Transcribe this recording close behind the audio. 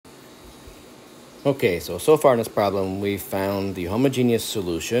Okay, so far in this problem, we've found the homogeneous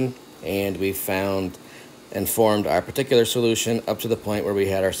solution, and we've found and formed our particular solution up to the point where we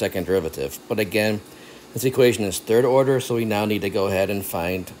had our second derivative. But again, this equation is third order, so we now need to go ahead and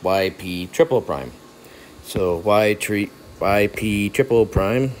find yp triple prime. So yp triple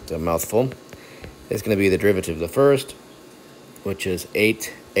prime, it's a mouthful, is going to be the derivative of the first, which is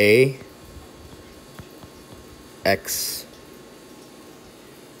 8a x,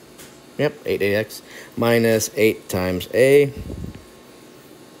 8ax minus 8 times a,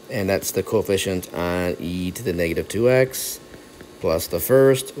 and that's the coefficient on e to the negative 2x, plus the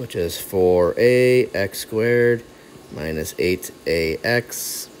first, which is 4a x squared minus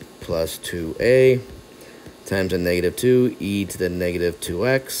 8ax plus 2a times a negative 2 e to the negative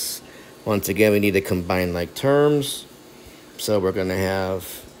 2x. Once again, we need to combine like terms. So we're going to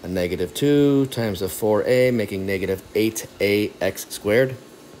have a negative 2 times the 4a, making negative 8ax squared.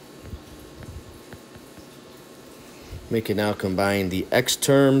 We can now combine the x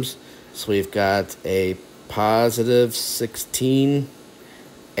terms. So we've got a positive 16ax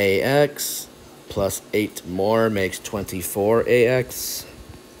plus 8 more makes 24ax.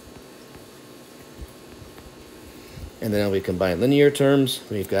 And then we combine linear terms.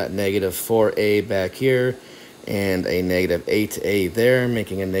 We've got negative 4a back here and a negative 8a there,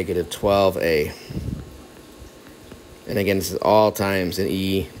 making a negative 12a. And again, this is all times in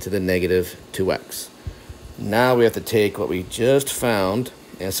e to the negative 2x. Now we have to take what we just found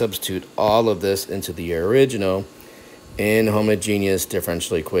and substitute all of this into the original inhomogeneous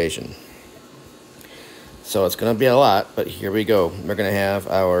differential equation. So it's going to be a lot, but here we go. We're going to have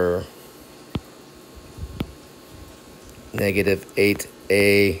our negative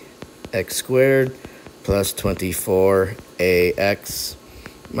 8a x squared plus 24ax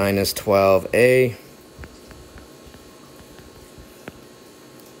minus 12a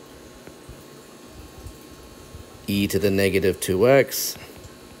e to the negative 2x,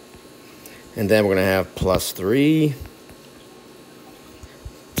 and then we're going to have plus 3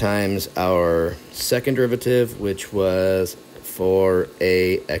 times our second derivative, which was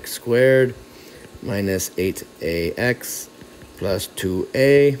 4ax squared minus 8ax plus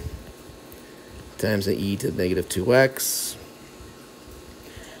 2a times the e to the negative 2x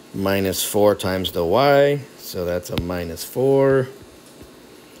minus 4 times the y, so that's a minus 4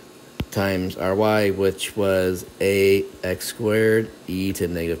 times our y, which was ax squared e to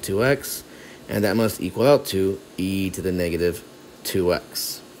the negative 2x, and that must equal out to e to the negative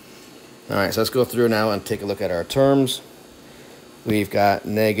 2x. All right, so let's go through now and take a look at our terms. We've got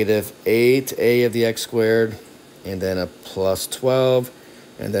negative 8a of the x squared, and then a plus 12,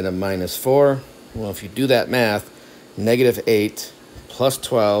 and then a minus 4. Well, if you do that math, negative 8 plus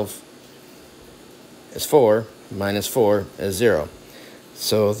 12 is 4, minus 4 is 0.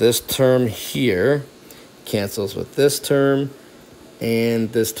 So this term here cancels with this term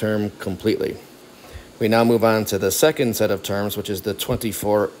and this term completely. We now move on to the second set of terms, which is the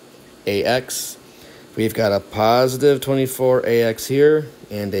 24ax. We've got a positive 24ax here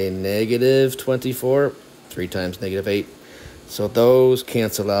and a negative 24, 3 times negative 8. So those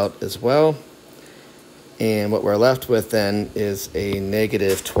cancel out as well. And what we're left with then is a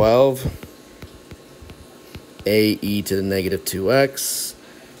negative 12 a e to the negative 2x,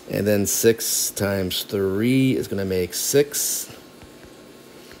 and then 6 times 3 is going to make 6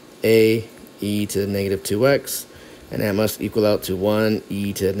 a e to the negative 2x, and that must equal out to 1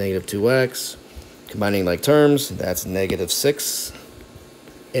 e to the negative 2x. Combining like terms, that's negative 6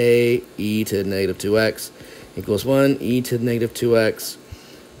 a e to the negative 2x equals 1 e to the negative 2x,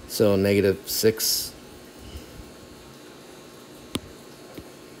 so negative 6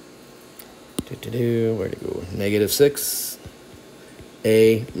 where to go? Negative 6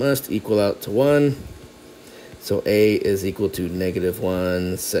 a must equal out to 1, so a is equal to negative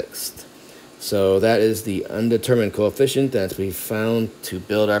 1/6. So that is the undetermined coefficient that we found to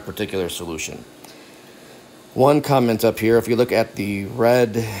build our particular solution. One comment up here, if you look at the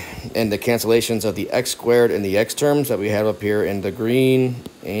red and the cancellations of the x squared and the x terms that we have up here in the green,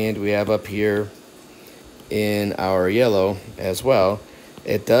 and we have up here in our yellow as well,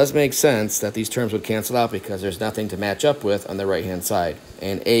 it does make sense that these terms would cancel out because there's nothing to match up with on the right-hand side,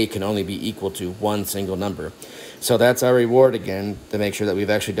 and a can only be equal to one single number. So that's our reward again, to make sure that we've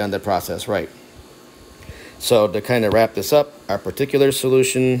actually done the process right. So to kind of wrap this up, our particular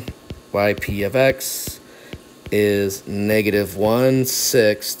solution, yp of x, is negative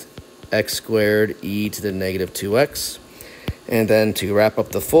 1/6 x squared e to the negative 2x. And then to wrap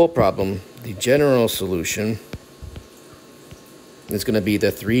up the full problem, the general solution is going to be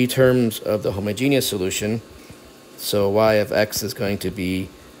the 3 terms of the homogeneous solution. So y of x is going to be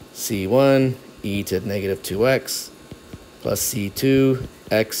c1 e to the negative 2x plus c2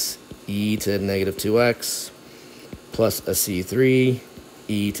 x e to the negative 2x plus a c3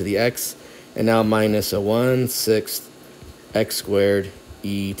 e to the x, and now minus a 1/6 x squared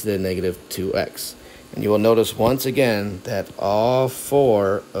e to the negative 2x. And you will notice once again that all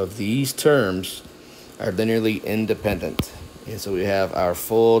four of these terms are linearly independent. And so we have our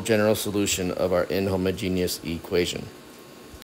full general solution of our inhomogeneous equation.